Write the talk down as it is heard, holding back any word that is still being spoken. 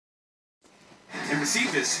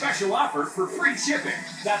receive this special offer for free shipping.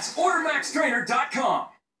 That's OrderMaxTrainer.com.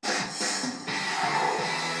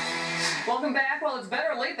 Welcome back. Well, it's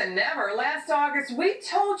better late than never. Last August, we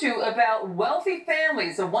told you about wealthy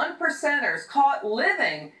families, the one percenters, caught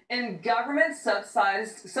living in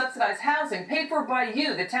government-subsidized housing paid for by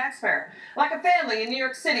you, the taxpayer. Like a family in New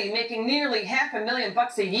York City making nearly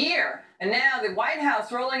 $500,000 a year. And now the White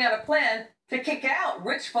House rolling out a plan to kick out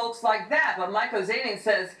rich folks like that. But Mike Ozanian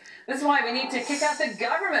says this is why we need to kick out the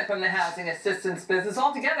government from the housing assistance business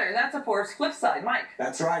altogether. And that's, of course, flip side. Mike.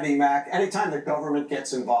 That's right, Emac. Anytime the government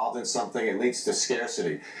gets involved in something, it leads to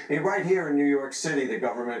scarcity. Right here in New York City, the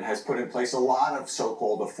government has put in place a lot of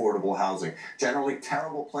so-called affordable housing. Generally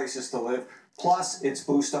terrible places to live. Plus, it's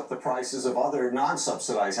boosted up the prices of other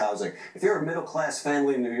non-subsidized housing. If you're a middle-class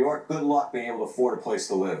family in New York, good luck being able to afford a place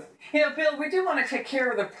to live. You know, Bill, we do want to take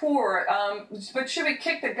care of the poor, but should we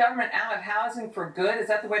kick the government out of housing for good? Is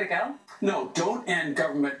that the way to go? No, don't end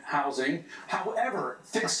government housing. However,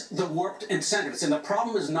 fix the warped incentives. And the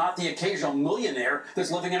problem is not the occasional millionaire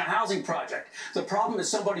that's living in a housing project. The problem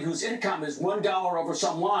is somebody whose income is $1 over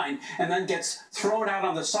some line and then gets thrown out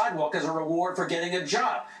on the sidewalk as a reward for getting a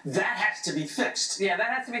job. That has to be fixed. Yeah,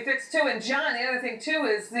 that has to be fixed too. And John, the other thing too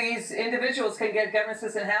is these individuals can get government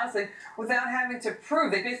assistance housing without having to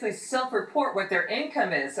prove. They basically self-report what their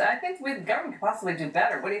income is. I think the government could possibly do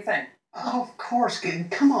better. What do you think? Oh, of course.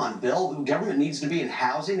 Come on, Bill. Government needs to be in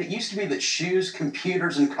housing. It used to be that shoes,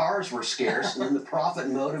 computers, and cars were scarce, and then the profit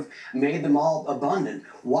motive made them all abundant.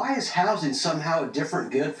 Why is housing somehow a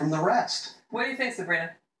different good from the rest? What do you think,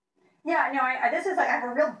 Sabrina? Yeah, no, this is like I have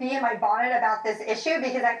a real bee in my bonnet about this issue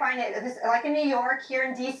because I find like in New York, here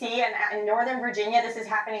in D.C., and in Northern Virginia, this is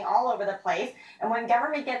happening all over the place. And when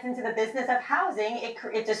government gets into the business of housing,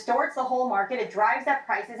 it distorts the whole market, it drives up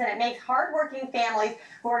prices, and it makes hardworking families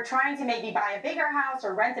who are trying to maybe buy a bigger house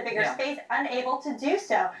or rent a bigger space unable to do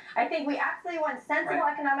so. I think we absolutely want sensible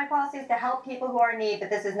economic policies to help people who are in need, but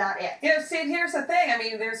this is not it. You know, see, here's the thing. I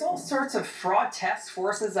mean, there's all sorts of fraud task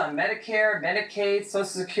forces on Medicare, Medicaid, Social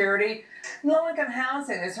Security. Low-income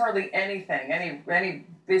housing, there's hardly anything, any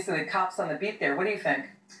basically cops on the beat there. What do you think?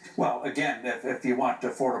 Well, again, if you want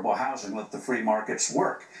affordable housing, let the free markets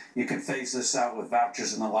work. You can phase this out with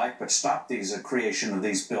vouchers and the like, but stop these creation of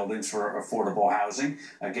these buildings for affordable housing.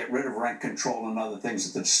 Get rid of rent control and other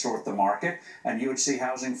things that distort the market, and you would see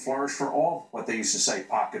housing flourish for all, what they used to say,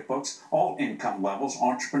 pocketbooks, all income levels.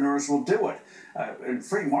 Entrepreneurs will do it. In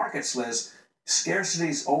free markets, Liz,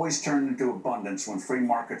 scarcity's always turned into abundance when free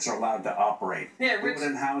markets are allowed to operate. Yeah, Rich, do it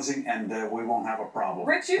in housing, and we won't have a problem.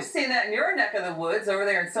 Rich, you've seen that in your neck of the woods over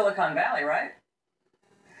there in Silicon Valley, right?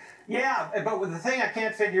 Yeah, but the thing I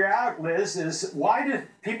can't figure out, Liz, is why do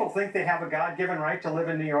people think they have a God-given right to live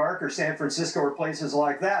in New York or San Francisco or places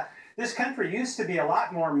like that? This country used to be a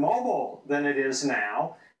lot more mobile than it is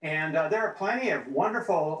now. And there are plenty of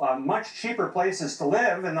wonderful, much cheaper places to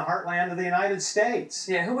live in the heartland of the United States.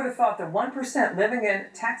 Yeah, who would have thought that 1% living in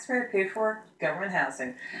taxpayer-paid-for government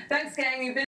housing? Thanks, gang. You've been